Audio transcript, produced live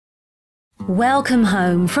Welcome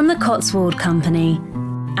home from the Cotswold Company.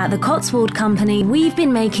 At the Cotswold Company, we've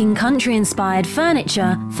been making country-inspired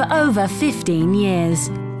furniture for over 15 years.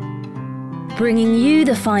 Bringing you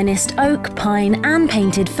the finest oak, pine and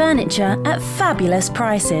painted furniture at fabulous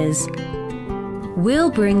prices.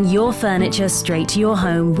 We'll bring your furniture straight to your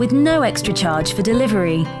home with no extra charge for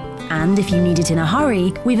delivery. And if you need it in a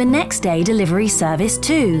hurry, we've a next-day delivery service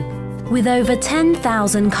too. With over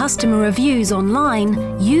 10,000 customer reviews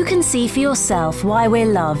online, you can see for yourself why we're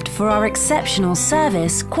loved for our exceptional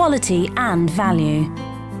service, quality and value.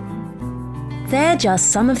 They're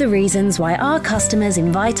just some of the reasons why our customers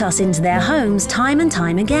invite us into their homes time and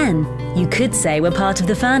time again. You could say we're part of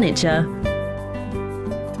the furniture.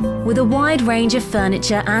 With a wide range of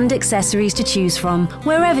furniture and accessories to choose from,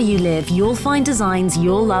 wherever you live, you'll find designs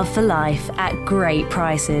you'll love for life at great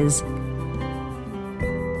prices.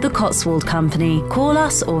 The Cotswold Company. Call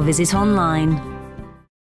us or visit online.